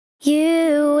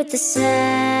You with the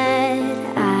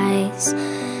sad eyes,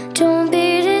 don't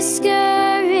be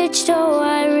discouraged. Oh,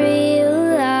 I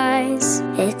realize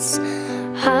it's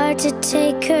hard to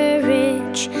take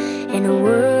courage in a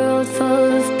world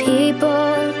full of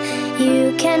people.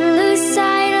 You can lose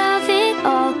sight of it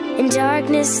all, and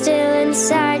darkness still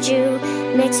inside you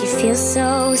makes you feel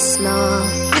so small.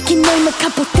 I can name a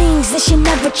couple things that should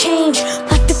never change,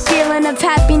 like the feeling of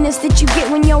happiness that you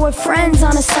get when you're with friends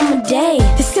on a summer day.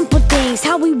 The simple things,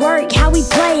 how we work, how we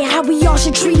play, how we all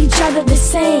should treat each other the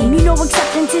same. You know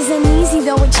acceptance isn't easy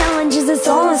though, it challenges us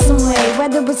all in some way.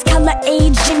 Whether it's color,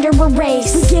 age, gender, or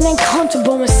race, we get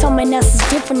uncomfortable when someone else is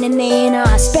different and they in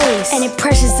our space, and it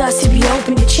pressures us to be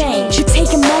open to change. You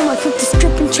take a moment, flip the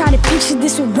script and try to picture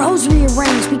this with roles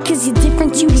rearranged. Because you're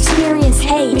different, you experience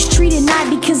hate, mistreated not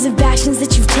because of actions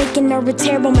that you've taken or a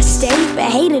terrible mistake, but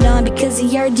hated on because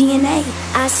of your DNA.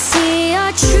 I see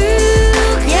your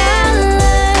true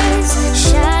colors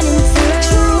shining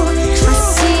through. I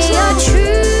see your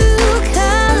true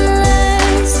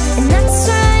colors, and that's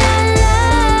why I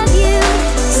love you.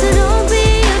 So don't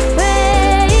be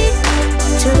afraid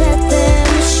to let them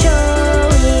show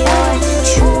your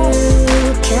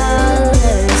true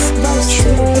colors.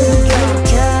 True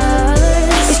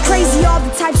colors. It's crazy all the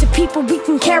types of people we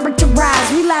can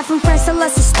characterize. We laugh when friends tell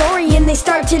us a story and they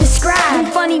start to describe in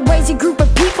funny ways a group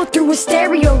of people through a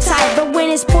stereotype. But when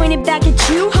it's pointed back at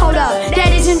you, hold up,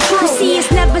 that isn't true. You see,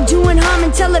 it's never doing harm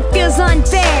until it feels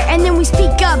unfair, and then we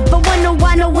speak up, but wonder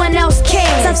why no one else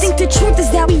cares. I think the truth is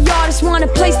that we all just want a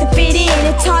place to fit in.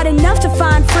 It's hard enough to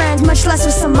find friends, much less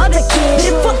with some other kids.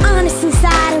 But if we're honest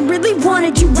inside and really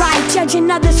wanna do right, judging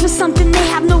others for something they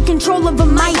have no control over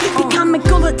might be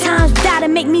comical at times, but that'll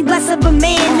make me less of a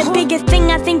man. The biggest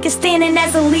thing I think is standing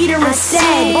as a leader instead.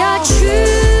 I see your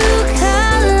true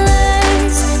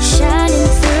colors shining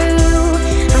through.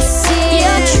 I see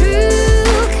your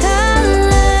true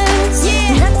colors.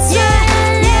 That's why I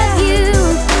love you.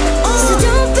 So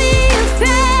don't be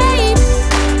afraid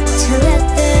to let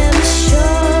them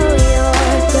show your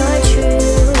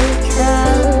true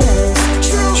colors.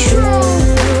 True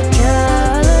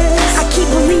colors. I keep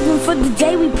believing for the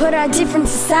day we put our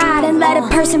difference aside and let a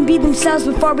person be themselves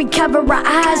before we cover our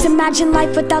eyes. Imagine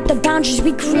life without the boundaries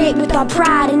we create with our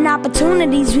pride, and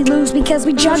opportunities we lose because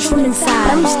we judge from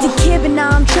inside. I'm just a kid, but now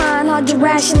I'm trying hard to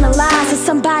rationalize that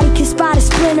somebody can spot a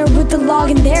splinter with the log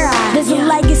in their eye. There's a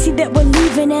legacy that we're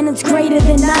leaving and it's greater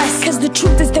than us, cause the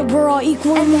truth is that we're all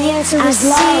equal and the answer is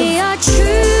love. I see your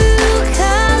true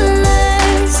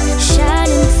colors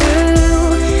shining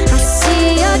through. I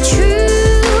see your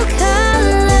true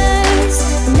colors,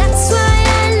 and that's why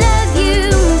I love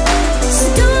you. So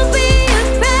don't be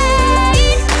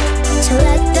afraid to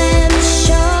let them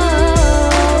show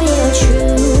your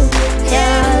true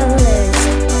colors.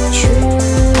 True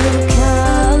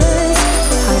colors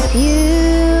are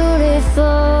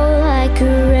beautiful like a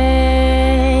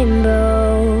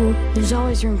rainbow. There's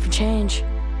always room for change.